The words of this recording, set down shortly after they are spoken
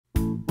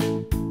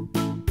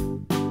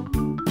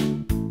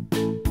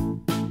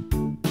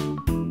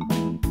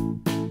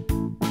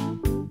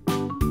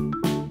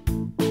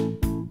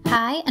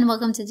and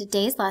welcome to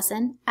today's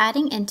lesson,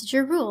 Adding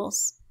Integer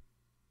Rules.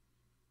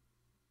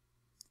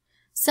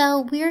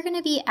 So we are going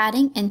to be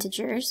adding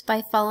integers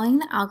by following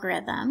the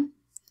algorithm,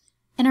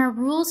 and our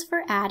rules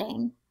for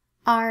adding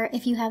are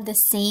if you have the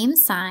same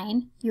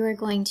sign, you are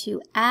going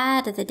to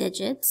add the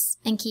digits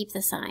and keep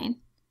the sign.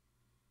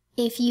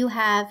 If you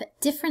have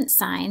different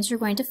signs, you're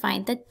going to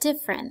find the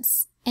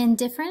difference, and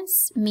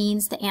difference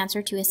means the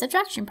answer to a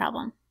subtraction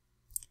problem.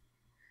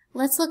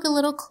 Let's look a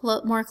little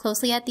more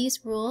closely at these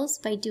rules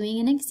by doing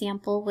an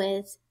example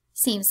with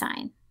same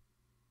sign.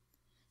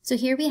 So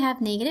here we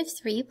have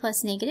 -3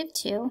 plus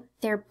 -2.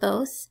 They're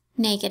both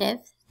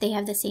negative. They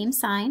have the same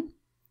sign.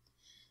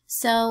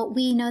 So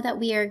we know that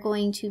we are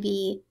going to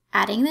be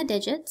adding the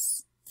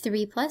digits,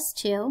 3 plus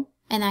 2,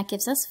 and that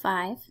gives us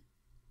 5.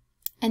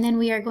 And then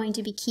we are going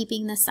to be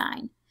keeping the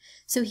sign.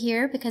 So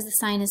here, because the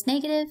sign is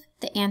negative,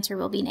 the answer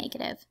will be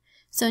negative.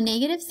 So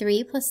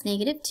 -3 plus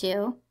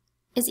 -2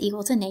 is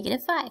equal to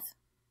 -5.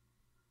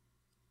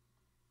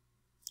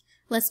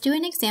 Let's do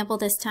an example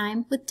this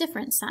time with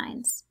different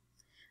signs.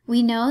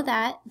 We know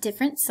that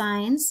different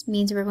signs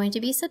means we're going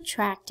to be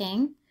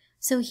subtracting.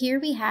 So here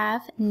we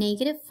have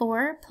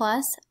 -4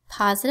 plus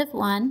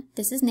 +1.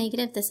 This is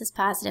negative, this is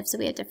positive, so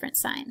we have different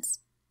signs.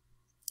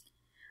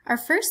 Our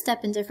first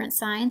step in different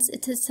signs is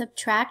to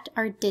subtract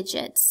our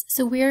digits.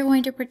 So we are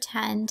going to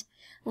pretend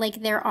like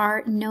there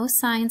are no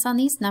signs on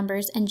these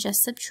numbers and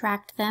just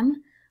subtract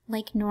them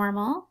like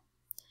normal.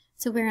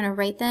 So we're going to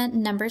write the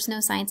numbers,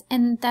 no signs,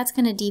 and that's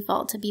going to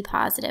default to be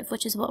positive,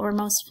 which is what we're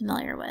most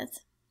familiar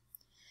with.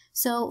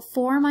 So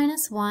 4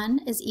 minus 1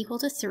 is equal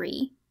to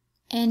 3,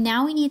 and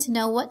now we need to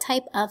know what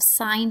type of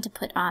sign to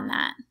put on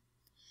that.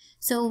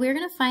 So we're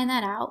going to find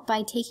that out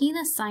by taking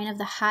the sign of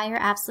the higher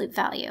absolute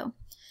value.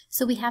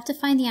 So we have to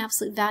find the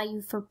absolute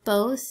value for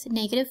both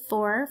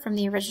 -4 from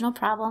the original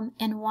problem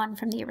and 1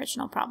 from the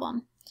original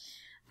problem.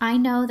 I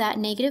know that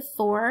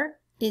 -4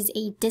 is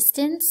a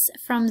distance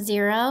from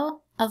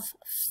 0 of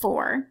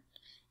 4,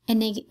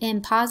 and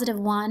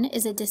 +1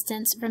 is a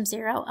distance from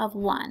 0 of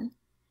 1.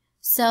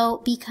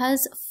 So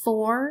because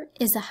 4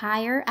 is a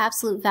higher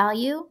absolute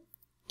value,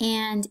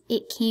 and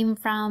it came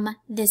from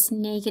this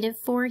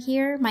 -4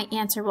 here, my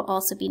answer will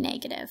also be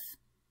negative.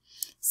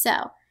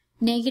 So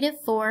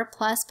 -4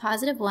 plus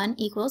 +1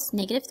 equals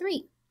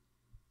 -3.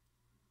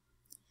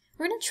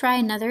 We're going to try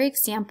another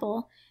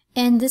example,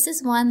 and this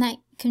is one that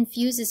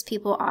confuses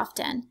people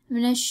often.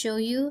 I'm going to show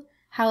you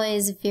how it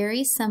is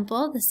very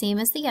simple, the same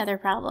as the other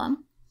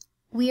problem.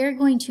 We are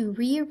going to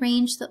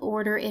rearrange the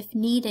order if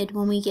needed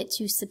when we get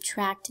to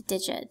subtract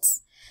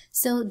digits.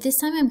 So this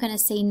time I'm going to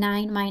say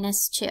 9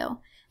 minus 2.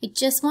 I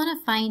just want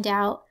to find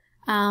out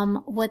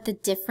what the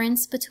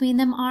difference between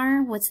them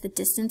are, what's the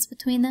distance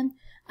between them,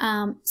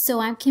 so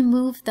I can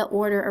move the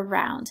order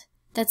around.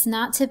 That's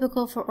not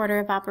typical for order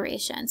of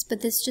operations, but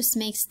this just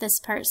makes this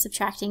part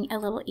subtracting a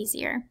little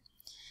easier.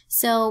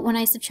 So when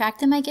I subtract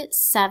them, I get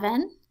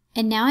 7.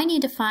 And now I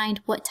need to find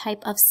what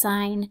type of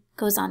sign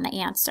goes on the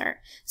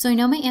answer. So I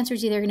know my answer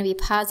is either going to be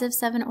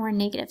 +7 or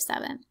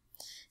 -7.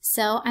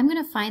 So I'm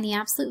going to find the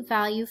absolute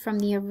value from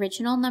the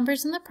original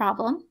numbers in the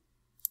problem.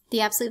 The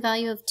absolute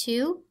value of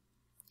 -2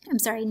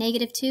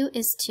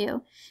 is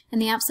 2,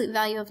 and the absolute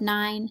value of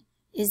 9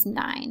 is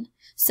 9.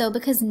 So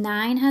because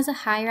 9 has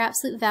a higher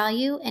absolute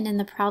value, and in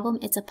the problem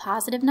it's a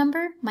positive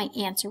number, my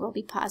answer will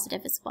be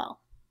positive as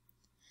well.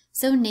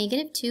 So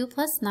 -2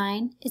 plus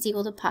 9 is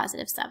equal to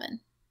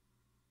 +7.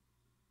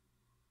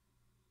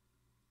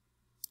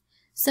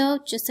 So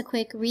just a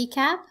quick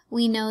recap,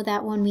 we know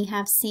that when we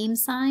have same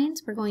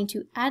signs, we're going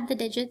to add the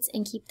digits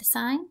and keep the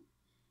sign.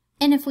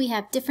 And if we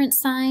have different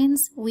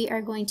signs, we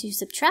are going to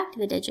subtract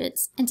the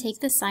digits and take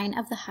the sign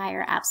of the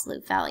higher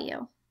absolute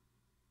value.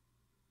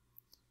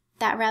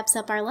 That wraps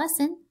up our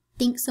lesson.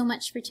 Thanks so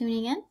much for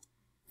tuning in.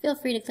 Feel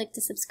free to click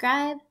to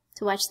subscribe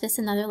to watch this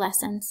and other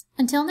lessons.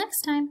 Until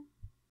next time.